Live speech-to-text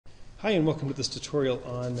Hi and welcome to this tutorial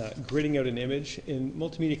on gridding out an image. In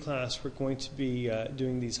multimedia class we're going to be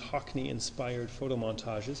doing these Hockney inspired photo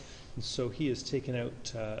montages, and so he has taken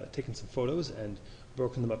some photos and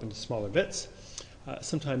broken them up into smaller bits.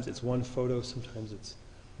 Sometimes it's one photo, sometimes it's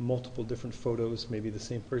multiple different photos, maybe the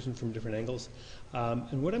same person from different angles.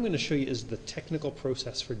 And what I'm going to show you is the technical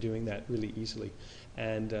process for doing that really easily.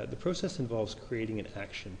 And the process involves creating an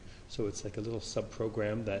action. So it's like a little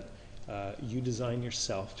sub-program that you design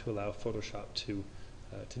yourself to allow Photoshop to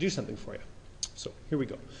do something for you. So here we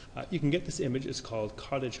go. You can get this image. It's called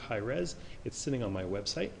Cottage High Res. It's sitting on my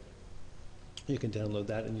website. You can download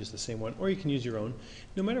that and use the same one, or you can use your own.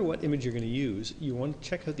 No matter what image you're going to use, you want to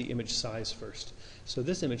check out the image size first. So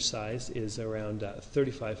this image size is around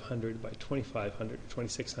 3500 by 2500 or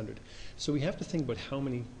 2600. So we have to think about how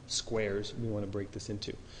many squares we want to break this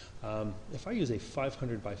into. If I use a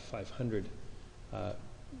 500 by 500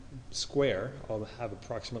 square, I'll have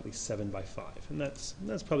approximately 7 by 5, and that's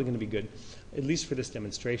probably going to be good, at least for this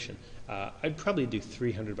demonstration. I'd probably do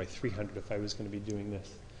 300 by 300 if I was going to be doing this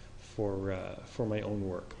for my own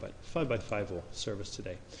work, but 5 by 5 will serve us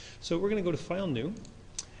today. So we're going to go to File, New,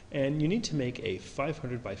 and you need to make a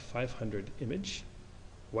 500 by 500 image,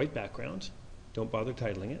 white background. Don't bother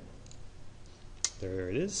titling it. There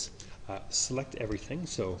it is. Select everything,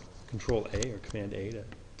 so Control A or Command A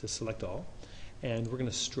to select all. And we're going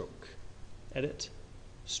to stroke, edit,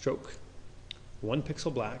 stroke, 1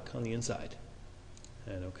 pixel black on the inside,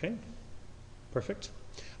 and OK, perfect.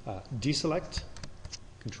 Deselect,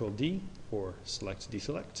 Control D or select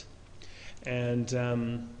deselect, and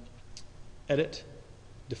edit,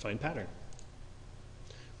 define pattern.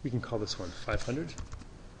 We can call this one 500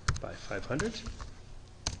 by 500.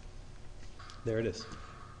 There it is.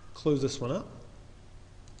 Close this one up.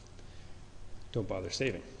 Don't bother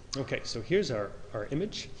saving. Okay, so here's our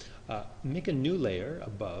image. Make a new layer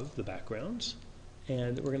above the background,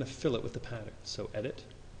 and we're going to fill it with the pattern. So edit,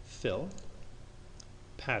 fill,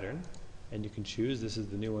 pattern, and you can choose, this is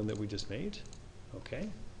the new one that we just made. Okay,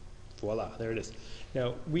 voila, there it is.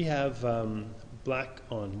 Now we have black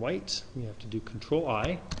on white. We have to do Control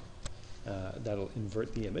I. That'll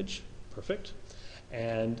invert the image. Perfect.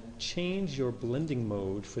 And change your blending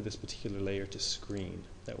mode for this particular layer to screen.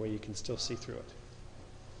 That way you can still see through it.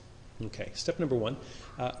 Okay, step number 1,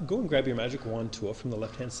 go and grab your magic wand tool from the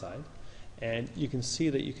left-hand side, and you can see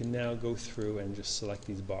that you can now go through and just select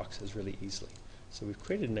these boxes really easily. So we've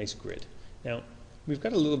created a nice grid. Now, we've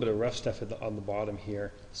got a little bit of rough stuff on the bottom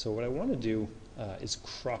here, so what I want to do is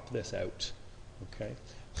crop this out. Okay,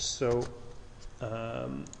 so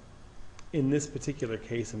in this particular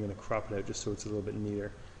case, I'm going to crop it out just so it's a little bit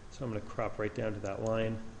neater. So I'm going to crop right down to that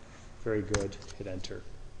line. Very good. Hit Enter.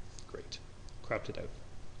 Great. Cropped it out.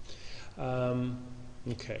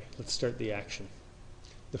 Okay, let's start the action.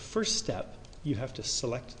 The first step, you have to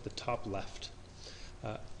select the top left.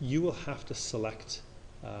 You will have to select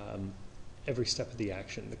every step of the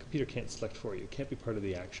action. The computer can't select for you. It can't be part of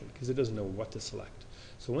the action because it doesn't know what to select.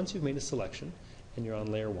 So once you've made a selection and you're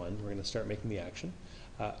on layer 1, we're going to start making the action.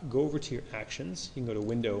 Go over to your actions. You can go to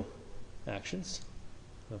Window, Actions,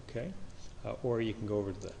 okay, or you can go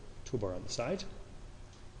over to the toolbar on the side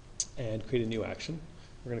and create a new action.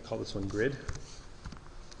 We're going to call this one Grid.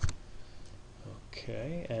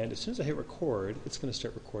 Okay, and as soon as I hit record, it's going to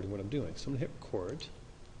start recording what I'm doing. So I'm going to hit record,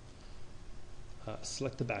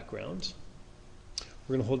 select the background.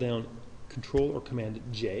 We're going to hold down Control or Command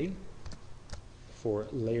J for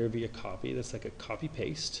layer via copy. That's like a copy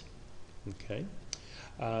paste. Okay.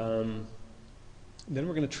 Then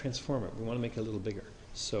we're going to transform it. We want to make it a little bigger.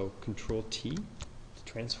 So Control T to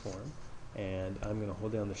transform, and I'm going to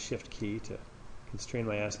hold down the Shift key to constrain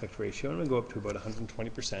my aspect ratio. I'm going to go up to about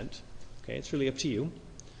 120%. Okay, it's really up to you.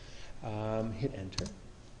 Hit Enter.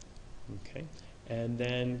 Okay, and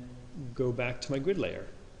then go back to my grid layer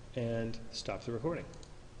and stop the recording.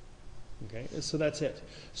 Okay, so that's it.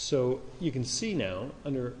 So you can see now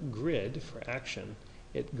under Grid for action,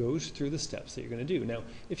 it goes through the steps that you're going to do. Now,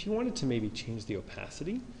 if you wanted to maybe change the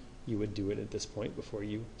opacity, you would do it at this point before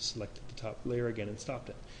you selected the top layer again and stopped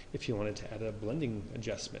it. If you wanted to add a blending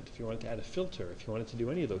adjustment, if you wanted to add a filter, if you wanted to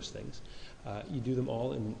do any of those things, you do them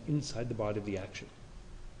all inside the body of the action.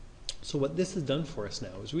 So what this has done for us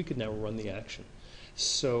now is we could now run the action.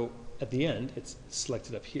 So at the end, it's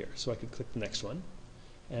selected up here. So I could click the next one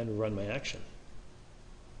and run my action.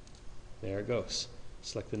 There it goes.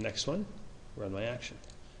 Select the next one, run my action.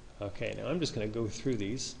 Okay, now I'm just going to go through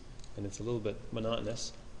these, and it's a little bit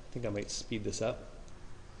monotonous. I think I might speed this up.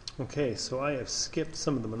 Okay, so I have skipped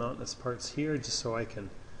some of the monotonous parts here just so I can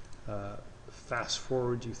fast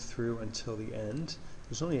forward you through until the end.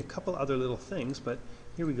 There's only a couple other little things, but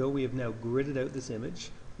here we go. We have now gridded out this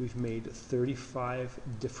image. We've made 35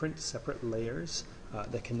 different separate layers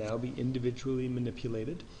that can now be individually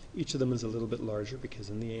manipulated. Each of them is a little bit larger because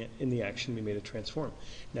in the action we made a transform.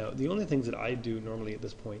 Now the only things that I do normally at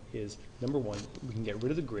this point is, number one, we can get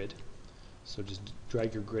rid of the grid. So just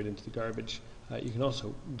drag your grid into the garbage. You can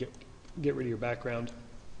also get rid of your background,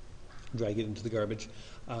 drag it into the garbage.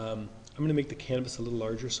 I'm going to make the canvas a little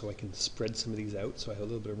larger so I can spread some of these out so I have a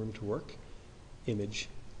little bit of room to work. Image,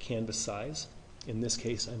 canvas size. In this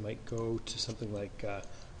case, I might go to something like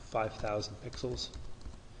 5,000 pixels,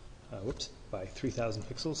 by 3,000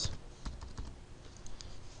 pixels.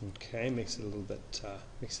 Okay, makes it a little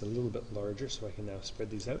bit larger, so I can now spread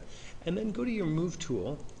these out. And then go to your Move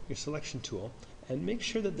tool, your Selection tool, and make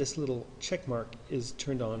sure that this little check mark is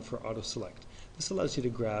turned on for Auto Select. This allows you to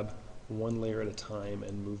grab one layer at a time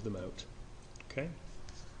and move them out. Okay.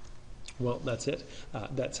 Well, that's it.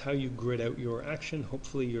 That's how you grid out your action.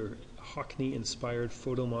 Hopefully your Hockney inspired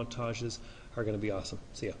photo montages are going to be awesome.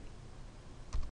 See ya.